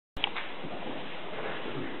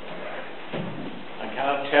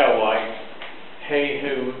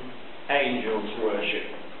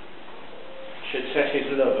should set his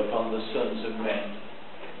love upon the sons of men.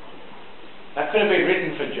 That could have been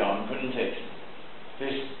written for John, couldn't it?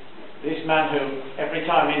 This man who, every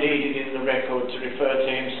time he needed in the record to refer to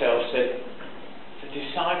himself, said, the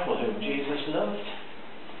disciple whom Jesus loved.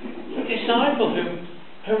 The disciple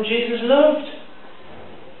whom Jesus loved.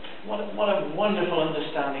 What a wonderful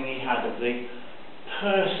understanding he had of the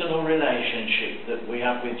personal relationship that we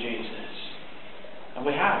have with Jesus. And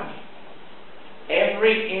we have.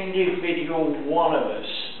 Every individual one of us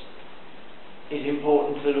is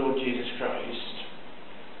important to the Lord Jesus Christ.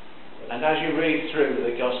 And as you read through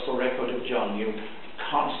the Gospel record of John, you're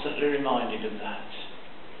constantly reminded of that.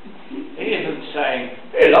 He isn't saying,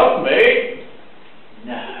 he loved me.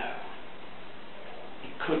 No. He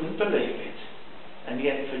couldn't believe it. And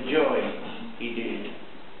yet for joy, he did.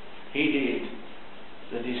 He did.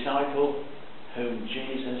 The disciple whom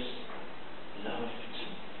Jesus loved.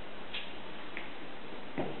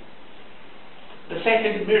 The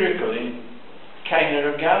second miracle in Cana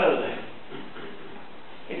of Galilee.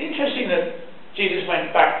 It's interesting that Jesus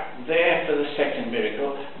went back there for the second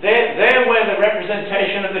miracle. There where the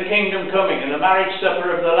representation of the kingdom coming and the marriage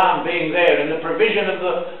supper of the Lamb being there and the provision of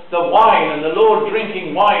the wine and the Lord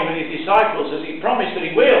drinking wine with his disciples as he promised that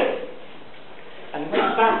he will. And he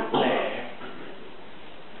went back there.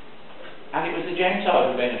 And it was the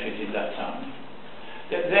Gentile who benefited that time.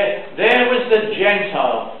 There was the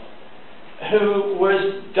Gentile who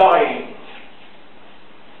was dying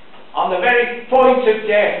on the very point of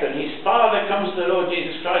death, and his father comes to the Lord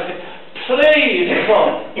Jesus Christ and says, please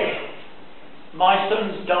come, my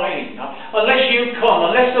son's dying. Unless you come,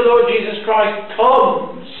 unless the Lord Jesus Christ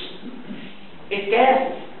comes, it's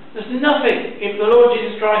death. There's nothing if the Lord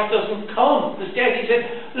Jesus Christ doesn't come. There's death. He said,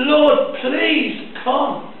 Lord, please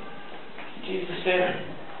come. Jesus said,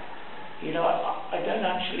 you know, I don't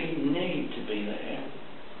actually need to be there.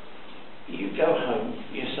 You go home,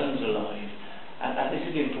 your son's alive. And this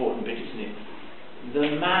is the important bit, isn't it?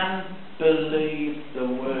 The man believed the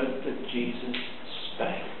word that Jesus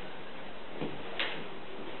spake.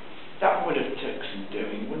 That would have took some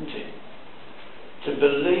doing, wouldn't it? To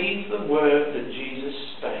believe the word that Jesus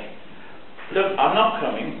spake. Look, I'm not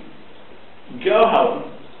coming. Go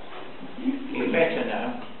home. You're better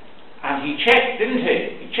now. And he checked, didn't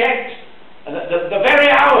he? He checked. And the very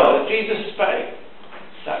hour that Jesus spake,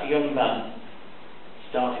 that young man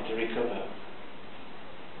started to recover.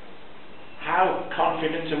 How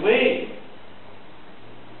confident are we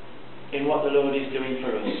in what the Lord is doing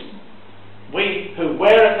for us? We who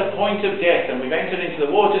were at the point of death and we've entered into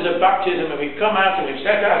the waters of baptism and we've come out and we've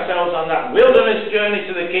set ourselves on that wilderness journey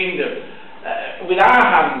to the kingdom with our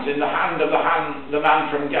hands in the hand of the man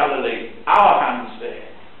from Galilee, our hands there.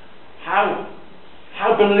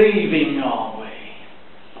 How believing are we?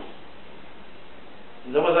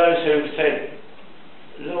 There were those who said,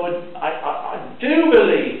 Lord, I do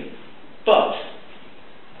believe. But,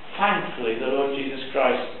 thankfully, the Lord Jesus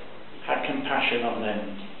Christ had compassion on them.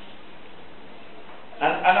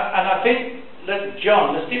 And I think that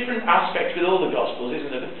John, there's different aspects with all the Gospels,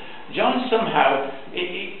 isn't there? John somehow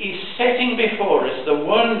is setting before us the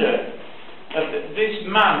wonder of this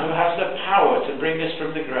man who has the power to bring us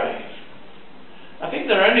from the grave. I think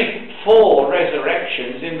there are only 4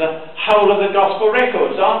 resurrections in the whole of the Gospel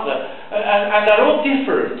records, aren't there? And they're all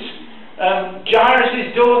different.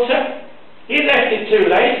 Jairus' daughter, he left it too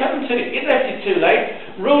late, haven't he? He left it too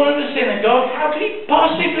late. Ruler of the synagogue, how could he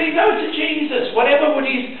possibly go to Jesus? Whatever would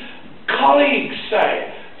his colleagues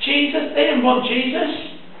say? Jesus, they didn't want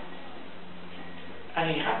Jesus.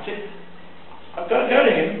 And he had to, I've got to go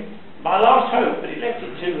to him, my last hope, but he left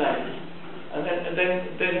it too late. And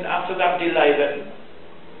then after that delay,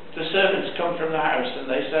 the servants come from the house and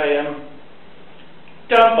they say,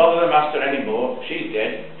 don't bother the master anymore, she's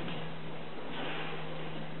dead.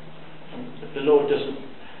 The Lord doesn't,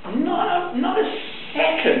 not a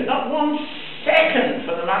second, not 1 second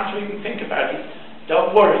for the man to even think about it.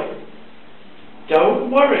 Don't worry.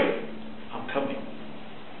 Don't worry. I'm coming.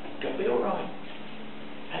 It'll be alright.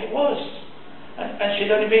 And it was. And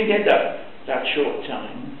she'd only been dead that short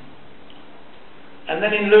time. And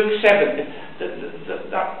then in Luke 7,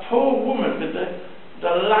 that poor woman with the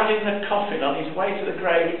lad in the coffin on his way to the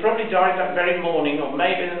grave, he probably died that very morning or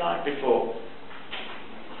maybe the night before.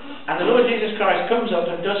 And the Lord Jesus Christ comes up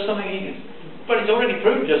and does something he's already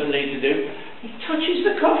proved he doesn't need to do. He touches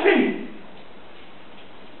the coffin.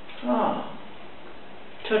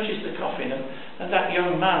 Touches the coffin, and that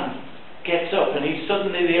young man gets up, and he's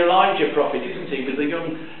suddenly the Elijah prophet, isn't he? With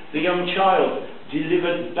the young child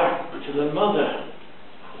delivered back to the mother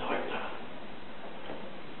like that.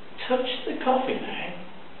 Touch the coffin, eh?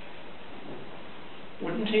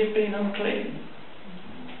 wouldn't he have been unclean?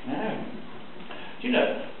 No. Do you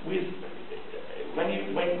know, when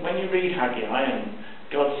you read Haggai and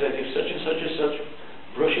God says, if such and such and such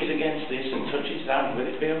brushes against this and touches that, will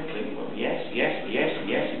it be unclean? Well, yes,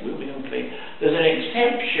 it will be unclean. There's an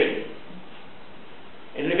exception.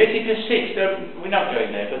 In Leviticus 6, we're not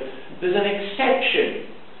going there, but there's an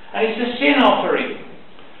exception. And it's the sin offering.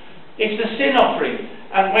 It's the sin offering.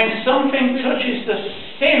 And when something touches the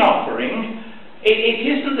sin offering, it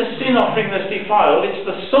isn't the sin offering that's defiled, it's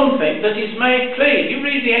the something that is made clean. You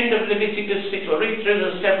read the end of Leviticus 6, or read through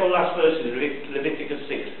the several last verses of Leviticus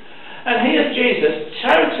 6. And here's Jesus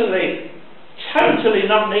totally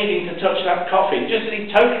not needing to touch that coffin, just as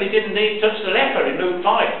he totally didn't need to touch the leper in Luke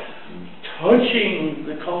 5. Touching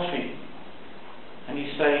the coffin. And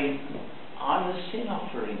he's saying, I'm the sin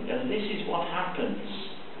offering, and this is what happens.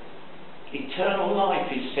 Eternal life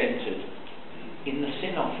is centred in the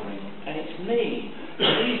sin offering, and it's me.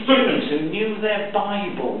 These Jews who knew their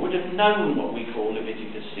Bible would have known what we call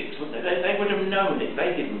Leviticus 6. They would have known it.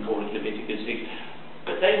 They didn't call it Leviticus 6,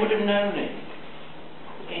 but they would have known it.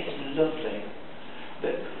 It's lovely.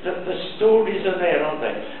 The stories are there, aren't they?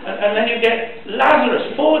 And then you get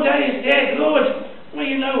Lazarus, 4 days dead. Lord, well,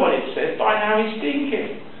 you know what it says. By now he's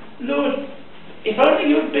stinking. Lord, if only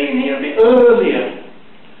you had been here a bit earlier.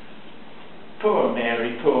 Poor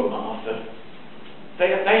Mary, poor Martha. They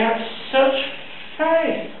had such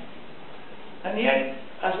faith. And yet,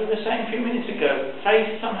 as we were saying a few minutes ago,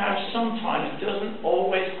 faith somehow sometimes doesn't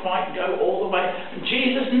always quite go all the way. And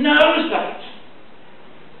Jesus knows that.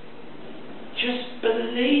 Just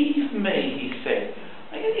believe me, he said.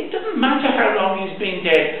 It doesn't matter how long he's been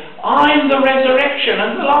dead. I'm the resurrection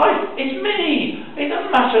and the life. It's me. It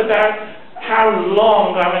doesn't matter about how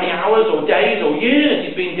long, how many hours or days or years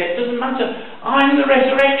he's been dead. It doesn't matter. I'm the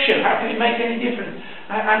resurrection. How can it make any difference?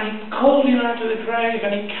 And he called him out of the grave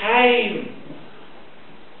and he came.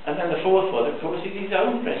 And then the fourth one, of course, is his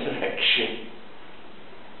own resurrection.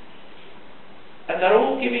 And they're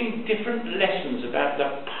all giving different lessons about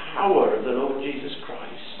the power of the Lord Jesus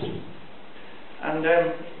Christ. And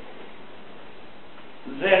there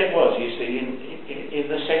it was, you see, in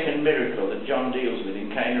the second miracle that John deals with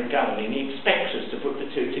in Cana of Galilee. And he expects us to put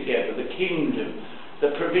the two together. The kingdom,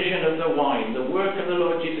 the provision of the wine, the work of the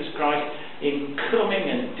Lord Jesus Christ in coming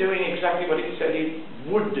and doing exactly what he said he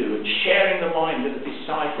would do, and sharing the wine with the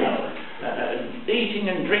disciples, eating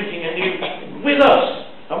and drinking anew with us.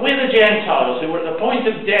 And we're the Gentiles who were at the point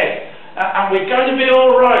of death, and we're going to be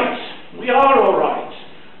all right. We are all right.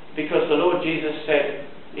 Because the Lord Jesus said,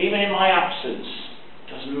 even in my absence,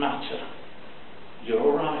 doesn't matter. You're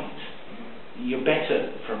all right. You're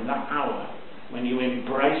better from that hour when you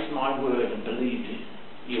embraced my word and believed it.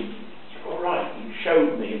 You're all right. You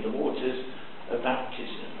showed me in the waters of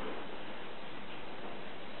baptism.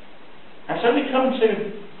 And so we come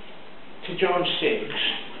to John 6.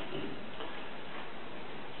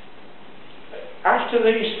 After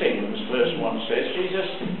these things, verse 1 says,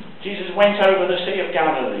 Jesus went over the Sea of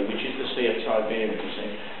Galilee, which is the Sea of Tiberias.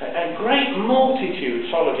 A great multitude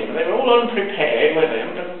followed him. They were all unprepared, weren't they? They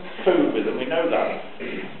hadn't got food with them, we know that.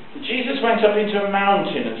 Jesus went up into a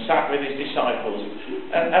mountain and sat with his disciples.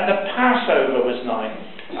 And the Passover was nigh.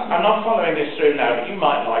 I'm not following this through now, but you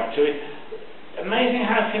might like to. Amazing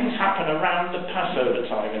how things happen around the Passover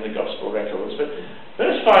time in the Gospel records. But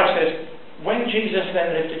verse 5 says, when Jesus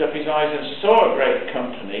then lifted up his eyes and saw a great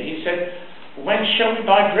company, he said, whence shall we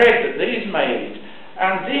buy bread that these made?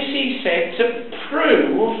 And this he said to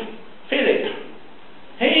prove Philip.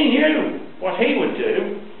 He knew what he would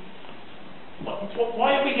do.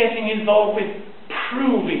 Why are we getting involved with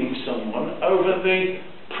proving someone over the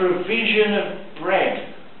provision of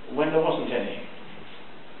bread when there wasn't any?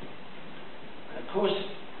 Of course,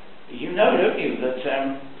 you know, don't you, that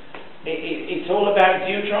it's all about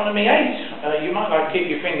Deuteronomy 8. You might like to keep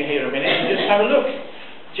your finger here a minute and just have a look.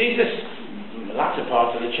 Jesus, in the latter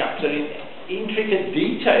part of the chapter, in intricate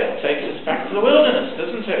detail, takes us back to the wilderness,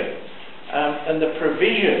 doesn't it? And the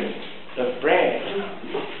provision of bread.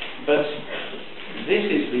 But this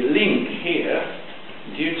is the link here,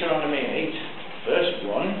 Deuteronomy 8, verse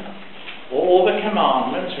 1. All the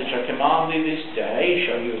commandments which I command thee this day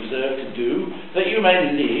shall you observe to do, that you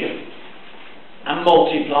may live and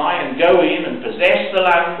multiply, and go in and possess the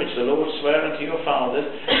land which the Lord sware unto your fathers,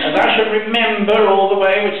 and thou shalt remember all the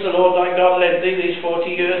way which the Lord thy God led thee these 40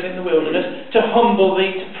 years in the wilderness, to humble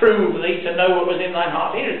thee, to prove thee, to know what was in thine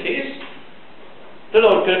heart. Here it is. The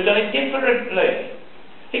Lord could have done it differently.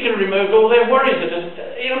 He could have removed all their worries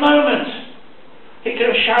in a moment. He could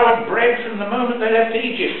have showered bread from the moment they left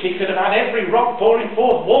Egypt. He could have had every rock pouring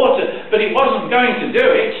forth water, but he wasn't going to do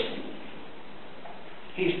it.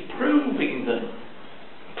 He's proving them,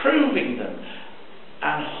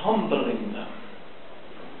 and humbling them.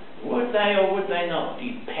 Would they or would they not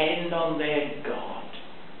depend on their God?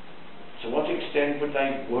 To what extent would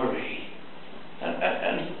they worry?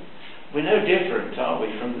 And we're no different, are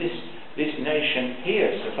we, from this nation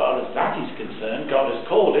here, so far as that is concerned. God has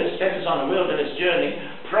called us, set us on a wilderness journey,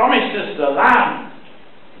 promised us the land.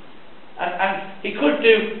 And He could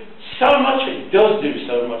do so much, He does do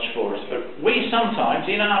so much for us, but we sometimes,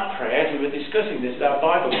 in our prayers, we were discussing this with our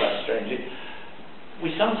Bible class, strangely,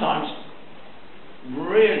 we sometimes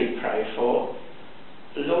really pray for,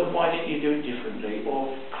 Lord, why didn't you do it differently?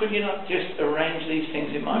 Or could you not just arrange these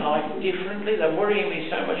things in my life differently? They're worrying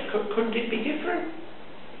me so much. Couldn't it be different?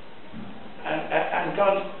 And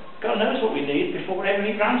God knows what we need before ever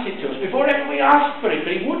He grants it to us, before ever we ask for it.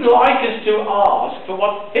 But He would like us to ask for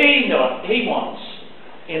what He wants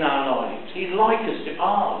in our lives. He'd like us to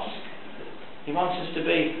ask. He wants us to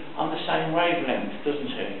be on the same wavelength,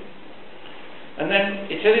 doesn't He? And then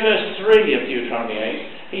it says in verse 3 of Deuteronomy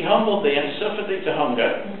 8, He humbled thee and suffered thee to hunger,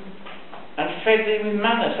 and fed thee with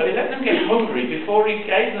manna. So He let them get hungry before He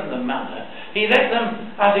gave them the manna. He let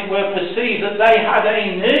them, as it were, perceive that they had a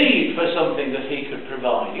need for something that He could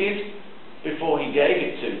provide before He gave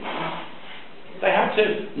it to them. They had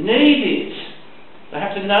to need it. They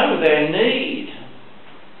had to know their need.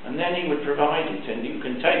 And then He would provide it. And you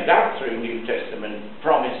can take that through New Testament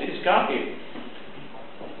promises, can't you?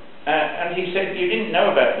 And He said, you didn't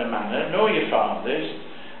know about the manna, nor your fathers.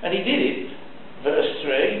 And He did it, verse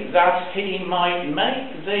 3, that He might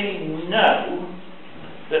make thee know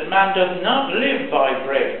that man doth not live by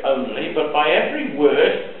bread only, but by every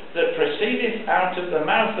word that proceedeth out of the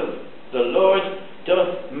mouth of the Lord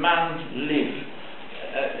doth man live.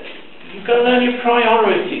 You've got to learn your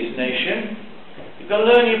priorities, nation. You've got to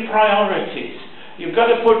learn your priorities. You've got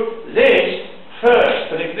to put this first,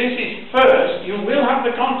 and if this is first, you will have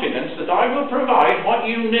the confidence that I will provide what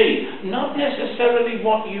you need, not necessarily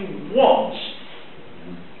what you want,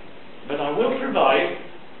 but I will provide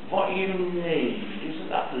what you need. Isn't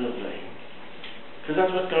that lovely? Because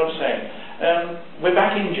that's what God's saying. We're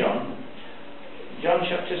back in John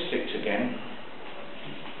chapter 6 again.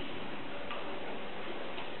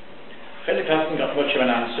 Philip hasn't got much of an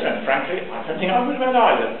answer, and frankly, I don't think I would have had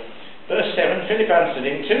either. Verse 7, Philip answered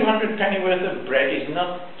him, 200 pennyworth of bread is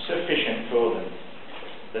not sufficient for them,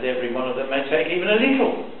 that every one of them may take even a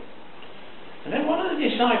little. And then one of the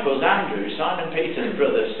disciples, Andrew, Simon Peter's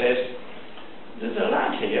brother, says, there's a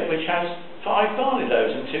lad here which has 5 barley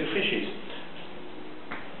loaves and 2 fishes.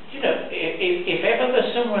 You know, if ever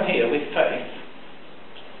there's someone here with faith,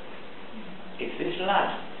 it's this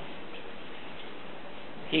lad.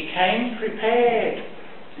 He came prepared,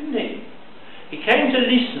 didn't he? He came to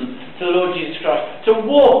listen to the Lord Jesus Christ, to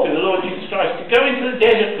walk with the Lord Jesus Christ, to go into the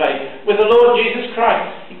desert place with the Lord Jesus Christ.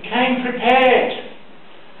 He came prepared.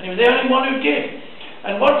 And He was the only one who did.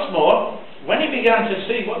 And what's more, when he began to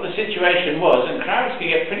see what the situation was, and crowds can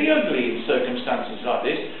get pretty ugly in circumstances like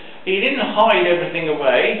this, he didn't hide everything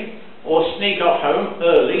away or sneak off home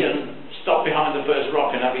early and stop behind the first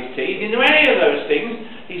rock and have his tea. He didn't do any of those things.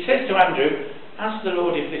 He says to Andrew, ask the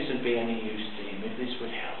Lord if this would be any use to him, if this would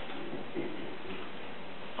help.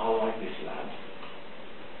 I like this lad.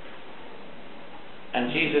 And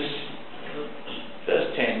Jesus,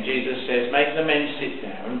 verse 10, Jesus says, make the men sit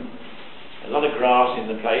down. A lot of grass in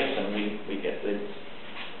the place, and we get the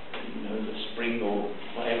spring or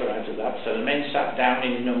whatever out of that. So the men sat down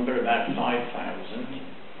in number, about 5,000.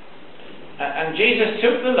 And Jesus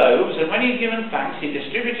took the loaves, and when He'd given thanks, He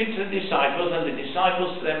distributed to the disciples, and the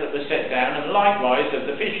disciples to them that were set down, and likewise of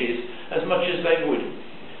the fishes, as much as they would.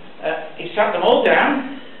 He sat them all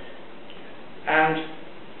down, and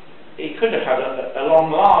He could have had a long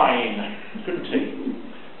line, couldn't He?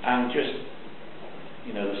 And just,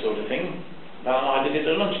 the sort of thing. Val and I did it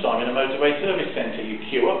at lunchtime in a motorway service centre. You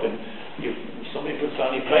queue up and somebody puts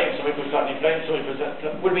that on your plate, somebody puts that on your plate, somebody puts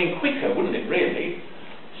that. Would have been quicker, wouldn't it, really?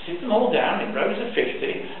 Sit them all down in rows of 50,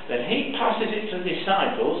 then He passes it to the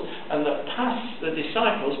disciples, and the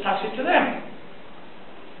disciples pass it to them.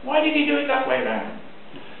 Why did He do it that way round?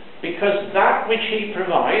 Because that which He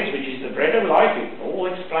provides, which is the bread of life, it's all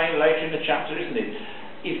explained later in the chapter, isn't it,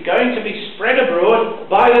 is going to be spread abroad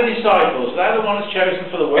by the disciples. They're the ones chosen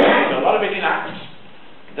for the work. There's a lot of it in Acts.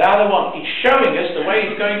 They're the one. He's showing us the way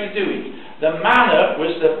He's going to do it. The manna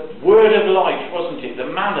was the word of life, wasn't it? The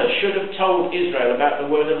manna should have told Israel about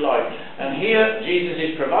the word of life. And here Jesus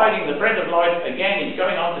is providing the bread of life. Again, He's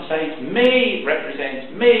going on to say, it's me,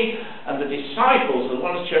 represents me, and the disciples are the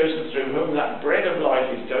ones chosen through whom that bread of life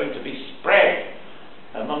is going to be spread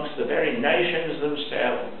amongst the very nations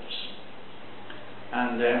themselves. And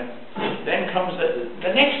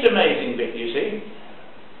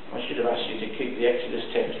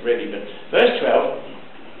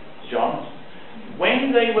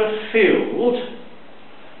filled,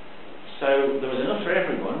 so there was enough for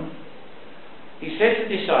everyone, he said to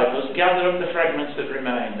the disciples, gather up the fragments that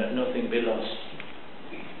remain, that nothing be lost.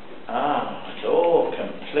 It's all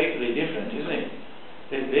completely different, isn't it?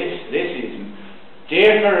 This is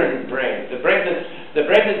different bread. The bread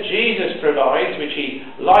that Jesus provides, which he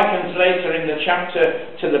likens later in the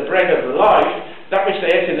chapter to the bread of life, that which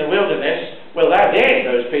they ate in the wilderness, well, they're dead,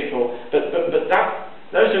 those people. But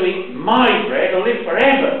those who eat my bread will live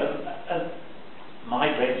forever. And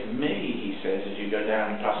my bread's me, he says, as you go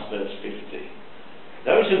down past verse 50.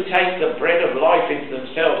 Those who take the bread of life into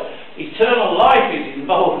themselves, eternal life is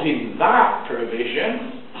involved in that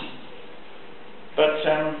provision. But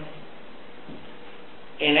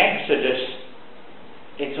in Exodus,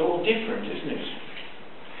 it's all different, isn't it?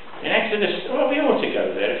 In Exodus, well, we ought to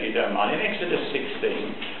go there if you don't mind. In Exodus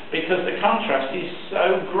 16, because the contrast is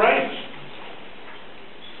so great.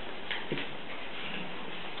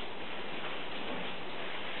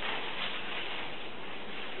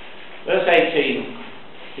 Verse 18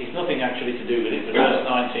 is nothing actually to do with it, but verse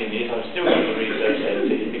 19 is. I'm still going to read verse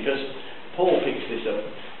 18 because Paul picks this up.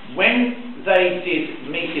 When they did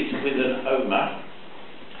meet it with an omer,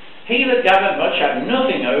 he that gathered much had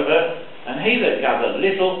nothing over, and he that gathered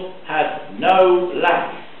little had no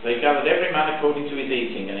lack. They gathered every man according to his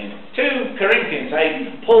eating. And in 2 Corinthians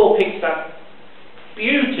 8, Paul picks that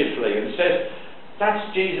beautifully and says,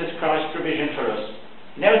 that's Jesus Christ's provision for us.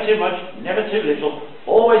 Never too much, never too little,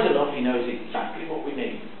 always enough. He knows exactly what we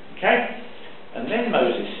need. Okay? And then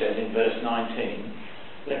Moses says in verse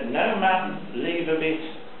 19, let no man leave of it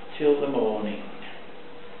till the morning.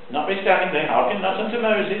 Notwithstanding, they hearkened not unto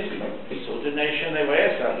Moses, this sort of nation they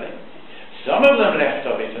were, sadly. Some of them left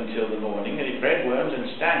of it until the morning, and it bred worms and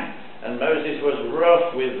stank, and Moses was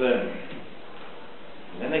rough with them.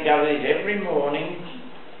 And then they gathered it every morning,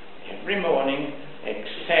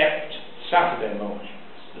 except Saturday morning,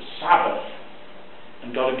 the Sabbath.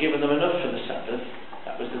 And God had given them enough for the Sabbath.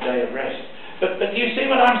 That was the day of rest. But do you see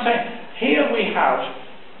what I'm saying? Here we have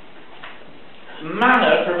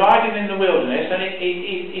manna provided in the wilderness, and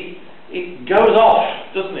it goes off,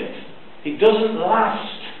 doesn't it? It doesn't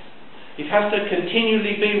last. It has to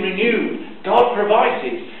continually be renewed. God provides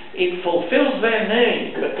it. It fulfills their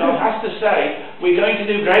need, but God has to say, we're going to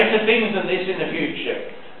do greater things than this in the future.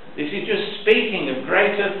 This is just speaking of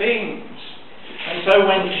greater things. And so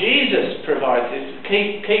when Jesus provides this,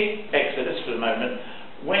 keep Exodus for a moment.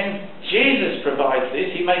 When Jesus provides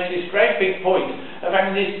this, he makes this great big point of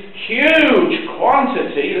having this huge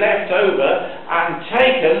quantity left over and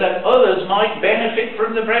taken that others might benefit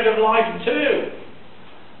from the bread of life too.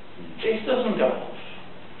 This doesn't go off.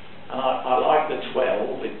 And I like the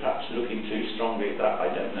 12, it perhaps looking too strongly at that, I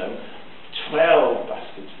don't know. 12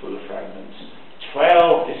 baskets full of fragments.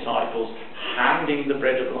 12 disciples handing the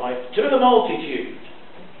bread of life to the multitude.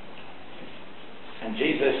 And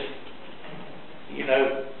Jesus, you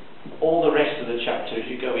know, all the rest of the chapter, as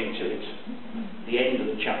you go into it, the end of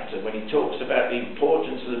the chapter, when he talks about the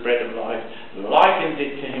importance of the bread of life, likens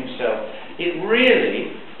it to himself. It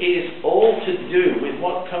really is all to do with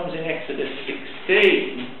what comes in Exodus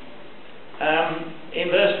 16, in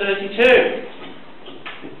verse 32.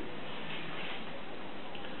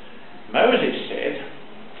 Moses said,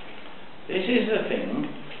 this is the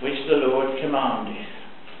thing which the Lord commanded.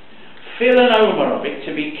 Fill an omer of it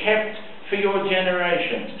to be kept for your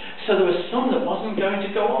generations. So there was some that wasn't going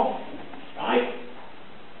to go off, right?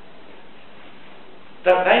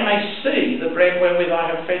 That they may see the bread wherewith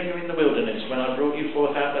I have fed you in the wilderness, when I brought you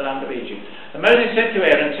forth out of the land of Egypt. And Moses said to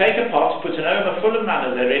Aaron, take a pot, put an omer full of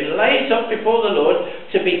manna therein, lay it up before the Lord,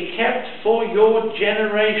 to be kept for your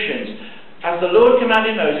generations. As the Lord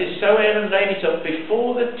commanded Moses, so Aaron laid it up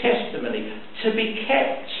before the testimony, to be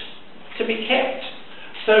kept. To be kept.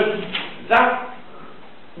 So that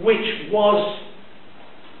which was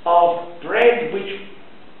of bread which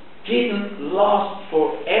didn't last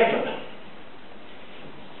forever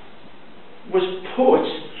was put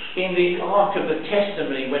in the ark of the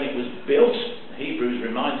testimony when it was built. Hebrews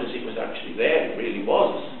reminds us it was actually there. It really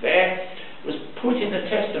was there. It was put in the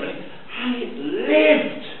testimony, and it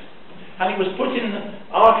lived. And it was put in the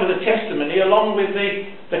ark of the testimony along with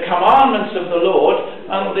the commandments of the Lord,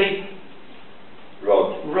 and the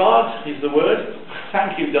rod is the word,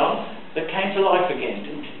 thank you Don, that came to life again,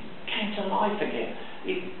 didn't it? Came to life again.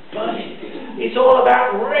 It's all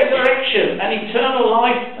about resurrection and eternal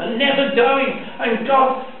life and never dying. And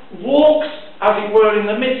God walks, as it were, in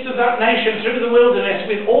the midst of that nation through the wilderness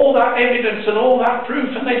with all that evidence and all that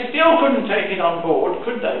proof, and they still couldn't take it on board,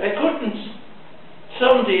 could they? They couldn't.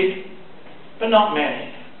 Some did, but not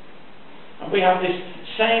many. And we have this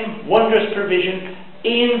same wondrous provision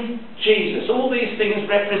in Jesus. All these things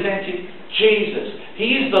represented Jesus.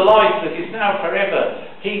 He is the life that is now forever.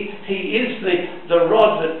 He is the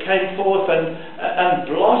rod that came forth and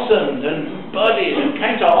blossomed and budded and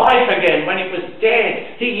came to life again when it was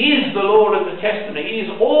dead. He is the Lord of the Testament. He is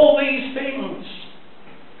all these things.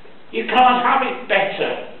 You can't have it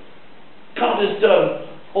better. God has done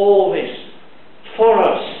all this for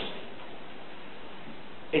us.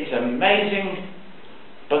 It's amazing,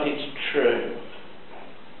 but it's true.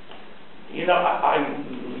 You know,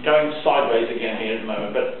 I'm going sideways again here at the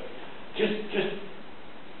moment, but just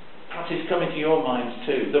perhaps it's coming to your minds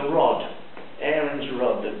too. The rod, Aaron's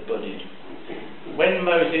rod that budded. When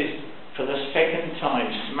Moses, for the second time,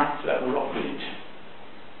 smacked that rock with it,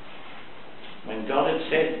 when God had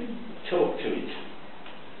said, talk to it,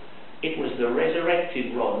 it was the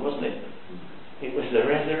resurrected rod, wasn't it? It was the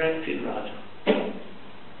resurrected rod.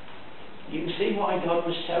 You can see why God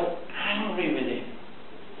was so angry with it.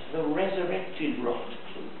 It's the resurrected rod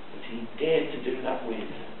that he dared to do that with.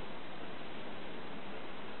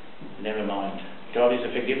 Never mind. God is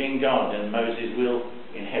a forgiving God, and Moses will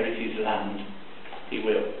inherit his land. He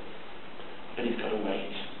will. But he's got to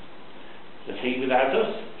wait. That he without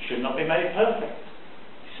us should not be made perfect.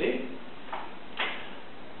 You see?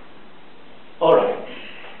 Alright.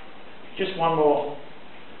 Just one more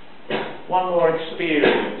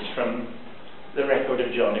experience from the record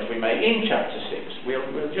of John, if we may, in chapter 6.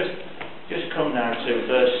 We'll just come now to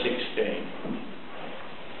verse 16.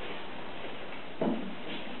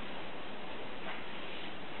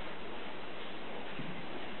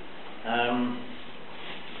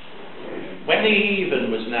 When the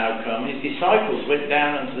even was now come, his disciples went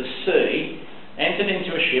down unto the sea, entered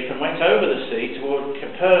into a ship, and went over the sea toward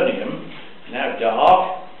Capernaum, now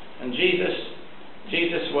dark, and Jesus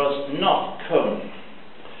was not come.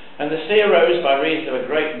 And the sea arose by reason of a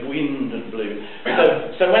great wind that blew.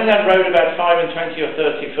 So when they rowed about 25 or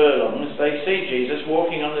 30 furlongs, they see Jesus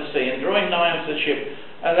walking on the sea and drawing nigh unto the ship,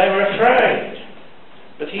 and they were afraid.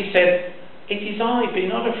 But he said, It is I,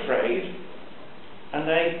 be not afraid. And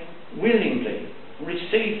they willingly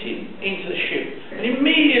received him into the ship. And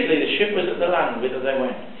immediately the ship was at the land whither they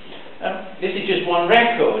went. This is just one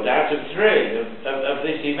record out of three of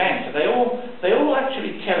this event. They all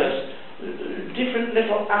actually tell us different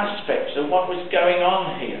little aspects of what was going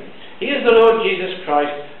on here. Here's the Lord Jesus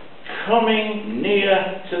Christ coming near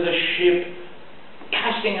to the ship,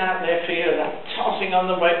 casting out their fear, that tossing on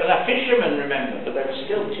the waves. They're fishermen, remember, but they were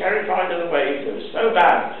still terrified of the waves. They were so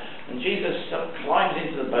bad. And Jesus climbs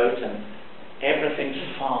into the boat and everything's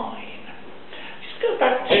fine. Just go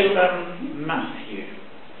back to Matthew.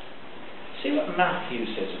 See what Matthew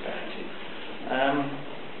says about it.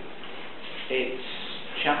 It's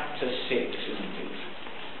chapter 6, isn't it?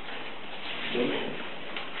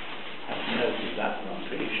 I've noted that, but I'm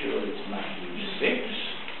pretty sure it's Matthew 6.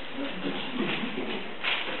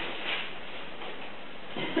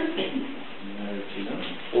 No, it isn't.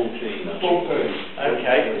 14.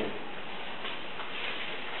 Okay.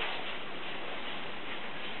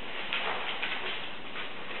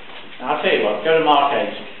 Now, I'll tell you what, go to Mark 8.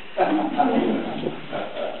 I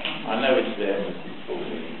know it's there.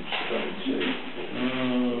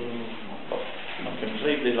 I've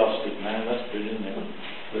completely lost it now. That's good, isn't it?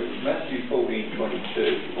 Well, it's Matthew 14:22,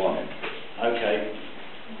 if you want it. Okay.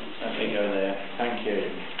 Let me go there. Thank you.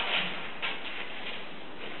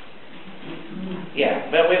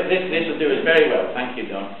 Yeah, well, this will do us very well. Thank you,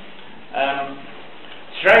 Don.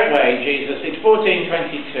 Straightway, Jesus, it's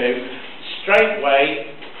 14:22.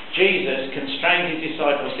 Straightway, Jesus constrained his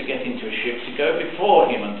disciples to get into a ship to go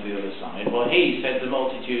before him unto the other side, while he sent the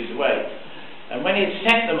multitudes away. And when he had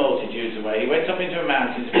sent the multitudes away, he went up into a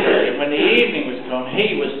mountain to pray, and when the evening was come,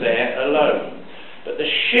 he was there alone. But the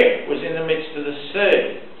ship was in the midst of the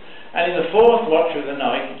sea. And in the fourth watch of the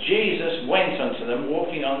night, Jesus went unto them,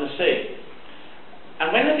 walking on the sea.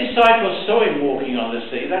 And when the disciples saw him walking on the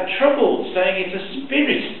sea, they troubled, saying, It's a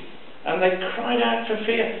spirit. And they cried out for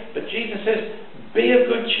fear. But Jesus says, Be of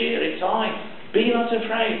good cheer, it's I. Be not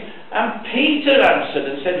afraid. And Peter answered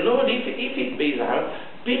and said, Lord, if it be thou,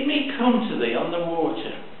 bid me come to thee on the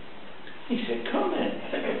water. He said, Come then.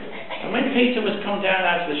 And when Peter was come down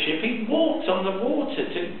out of the ship, he walked on the water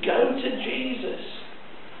to go to Jesus.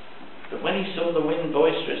 But when he saw the wind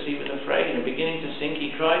boisterous, he was afraid, and beginning to sink,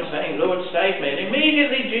 he cried, saying, Lord, save me. And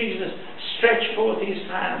immediately Jesus stretched forth his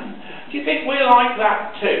hand. Do you think we're like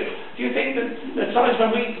that too? Do you think that at times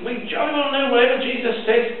when we jolly well know whatever Jesus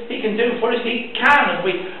says he can do for us, he can, and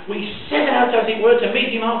we set out, as it were, to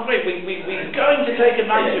meet him halfway. We're going to take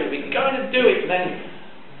advantage of it, we're going to do it, and then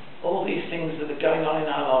all these things that are going on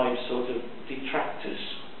in our lives sort of detract us.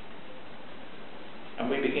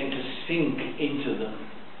 sink into them.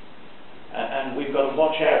 And we've got to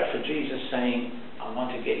watch out for Jesus saying, I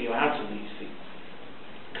want to get you out of these things.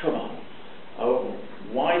 Come on. Oh,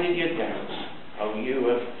 why did you doubt? Oh, you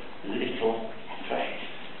of little faith.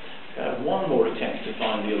 One more attempt to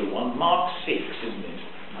find the other one. Mark 6, isn't it?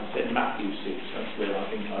 I said Matthew 6. That's where I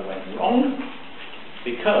think I went wrong.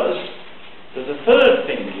 Because there's a third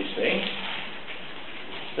thing, you see.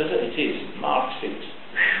 It is Mark 6.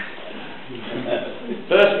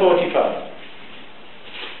 Verse 45.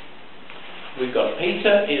 We've got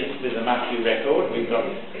Peter with the Matthew record. We've got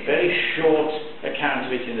a very short account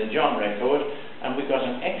of it in the John record. And we've got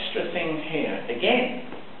an extra thing here. Again,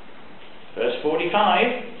 verse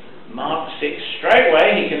 45, Mark 6, straight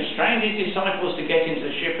away he constrained his disciples to get into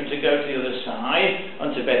the ship and to go to the other side,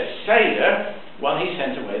 unto Bethsaida, while he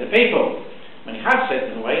sent away the people. When he had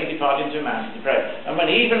sent them away, he departed into a mountain to pray. And when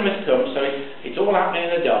even was come, so it's all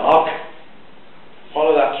happening in the dark.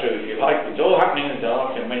 Follow that through if you like. It's all happening in the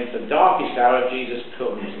dark, and when it's the darkest hour, Jesus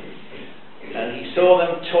comes. And he saw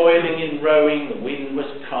them toiling in rowing, the wind was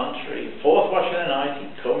contrary. Fourth watch of the night, he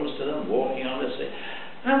comes to them walking on the sea,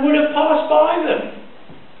 and would have passed by them.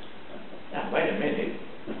 Now, wait a minute.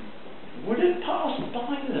 Would have passed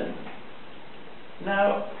by them.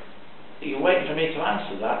 Now, you're waiting for me to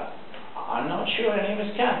answer that. I'm not sure any of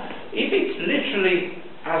us can. If it's literally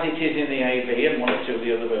as it is in the AV and one or two of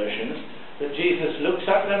the other versions, that Jesus looks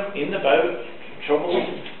at them in the boat, troubled,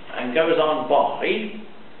 and goes on by,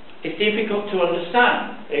 it's difficult to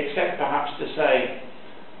understand, except perhaps to say,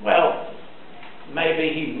 well,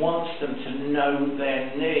 maybe he wants them to know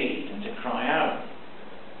their need and to cry out.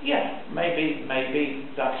 Yeah, maybe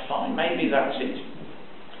that's fine. Maybe that's it.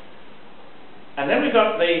 And then we've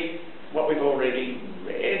got what we've already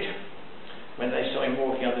read. When they saw him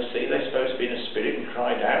walking on the sea, they supposed to be in a spirit and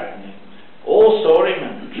cried out. And they all saw him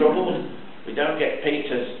and troubled. We don't get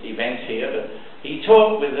Peter's event here, but he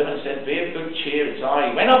talked with them and said, be of good cheer, it's I.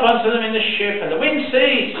 He went up unto them in the ship, and the wind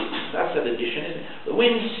ceased. That's an addition, isn't it? The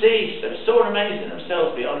wind ceased. They were sore amazed in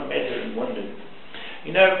themselves beyond measure and wondered.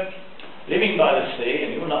 You know, living by the sea,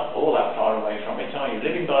 and you're not all that far away from it, are you?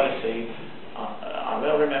 Living by the sea, I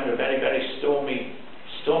well remember a very, very stormy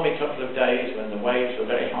couple of days when the waves were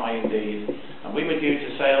very high indeed, and we were due to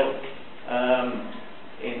sail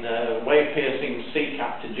in a wave-piercing sea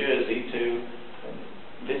cap to Jersey to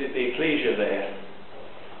visit the ecclesia there,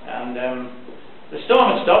 and the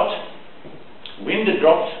storm had stopped, wind had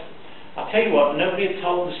dropped. I'll tell you what, nobody had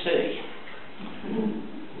told the sea.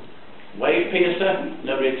 Wave piercer,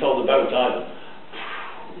 nobody had told the boat either.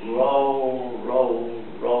 Roll, roll,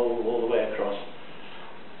 roll all the way across.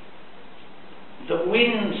 The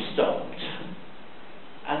wind stopped,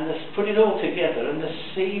 and put it all together, and the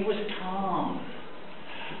sea was calm.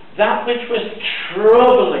 That which was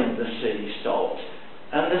troubling the sea stopped,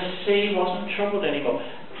 and the sea wasn't troubled anymore.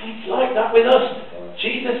 It's like that with us.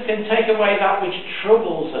 Jesus can take away that which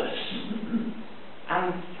troubles us,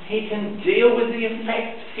 and he can deal with the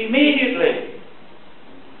effect immediately.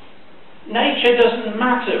 Nature doesn't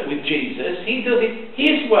matter with Jesus. He does it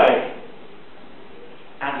his way,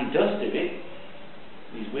 and he does do it.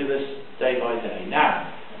 He's with us day by day.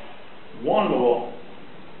 Now, one more,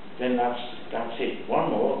 then that's it. One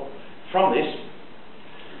more from this.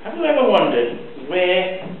 Have you ever wondered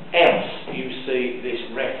where else you see this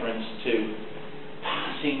reference to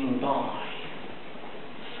passing by?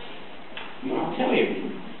 I'll tell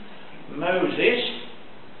you. Moses,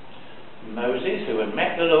 who had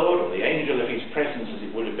met the Lord, or the angel of his presence as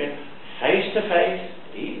it would have been, face to face,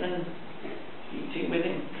 eating with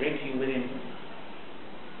him, drinking with him.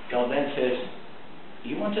 God then says,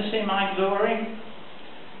 you want to see my glory?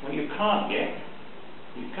 Well, you can't yet.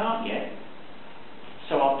 You can't yet.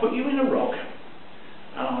 So I'll put you in a rock,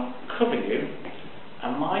 and I'll cover you,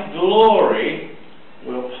 and my glory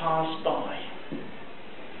will pass by.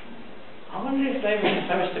 I wonder if they were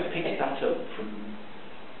supposed to pick that up from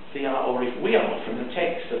or if we are from the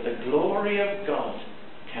text, that the glory of God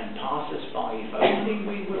can pass us by. If only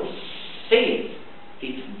we will see it.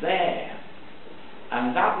 It's there.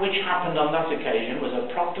 And that which happened on that occasion was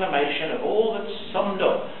a proclamation of all that's summed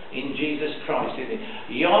up in Jesus Christ, isn't it?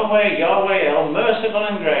 Yahweh, Yahweh, El, merciful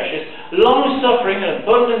and gracious, long-suffering and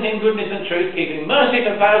abundant in goodness and truth, giving mercy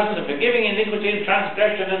to thousands and forgiving iniquity and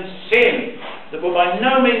transgression and sin, that will by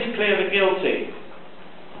no means clear the guilty.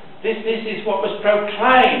 This is what was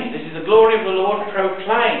proclaimed. This is the glory of the Lord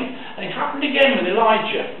proclaimed. And it happened again with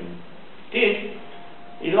Elijah.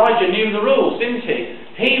 Elijah knew the rules, didn't he?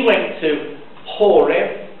 He went to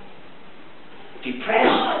Horeb,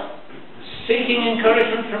 depressed, seeking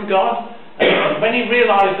encouragement from God, and when he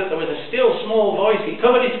realized that there was a still small voice, he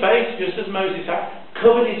covered his face just as Moses had,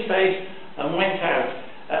 covered his face and went out,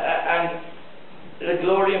 and the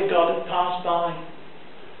glory of God had passed by.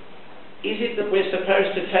 Is it that we're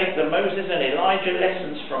supposed to take the Moses and Elijah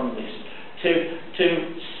lessons from this, to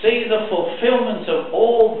see the fulfillment of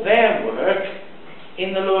all their work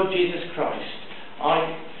in the Lord Jesus Christ?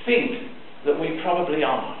 I think that we probably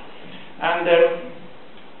are. And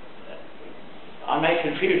I may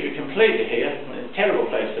confuse you completely here. It's a terrible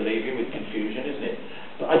place to leave you with confusion, isn't it?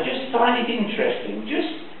 But I just find it interesting,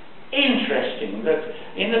 that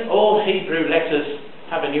in that all Hebrew letters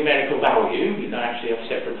have a numerical value. You don't actually have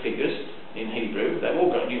separate figures in Hebrew. They've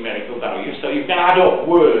all got numerical value, so you can add up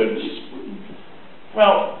words.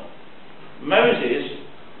 Well, Moses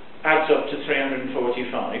adds up to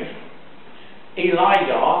 345.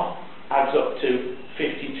 Elijah adds up to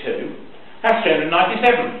 52. That's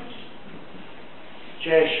 397.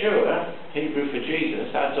 Jeshua, Hebrew for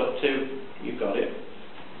Jesus, adds up to, you've got it,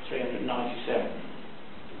 397.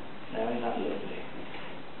 Now isn't that lovely?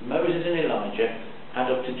 Moses and Elijah add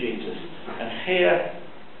up to Jesus. And here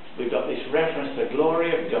we've got this reference to the glory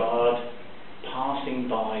of God passing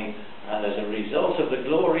by, and as a result of the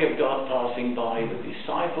glory of God passing by, the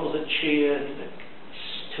disciples are cheered, the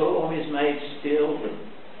storm is made still, the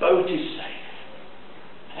boat is safe.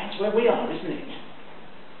 And that's where we are, isn't it?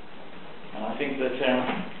 And I think that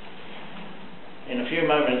in a few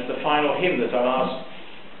moments the final hymn that I've asked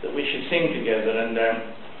that we should sing together, and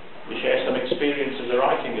we share some experience of the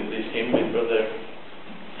writing of this hymn with Brother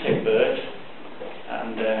Ted Burt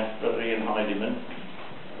and Brother Ian Heidemann.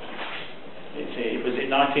 It was in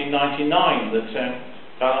 1999 that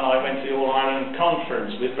Val and I went to the All-Ireland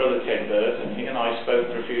Conference with Brother Ted Burt, and he and I spoke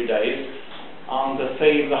for a few days on the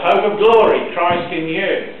theme, the hope of glory, Christ in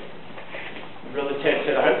you. Brother Ted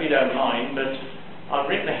said, I hope you don't mind, but I've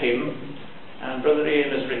written a hymn and Brother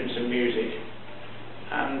Ian has written some music,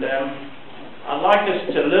 and I'd like us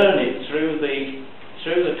to learn it through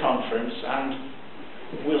the conference, and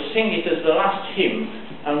we'll sing it as the last hymn,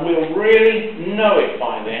 and we'll really know it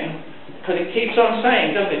by then, because it keeps on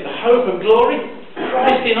saying, doesn't it, the hope of glory,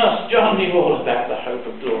 Christ in us. John knew all about the hope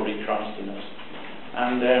of glory, Christ in us.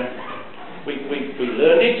 And we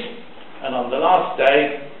learned it, and on the last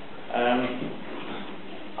day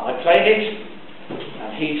I played it,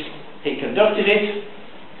 and he conducted it,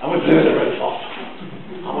 and we blew the roof off.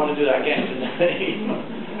 I want to do that again today.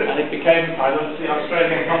 And it became, I love the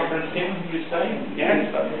Australian conference hymn, you say? Yes,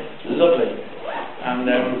 lovely. And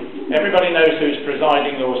everybody knows who's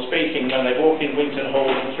presiding or speaking when they walk in Winton Hall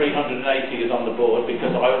and 380 is on the board,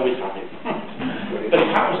 because I always have it. But it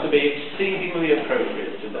happens to be exceedingly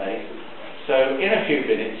appropriate today. So in a few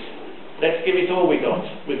minutes, let's give it all we got,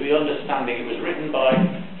 with the understanding it was written by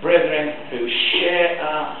brethren who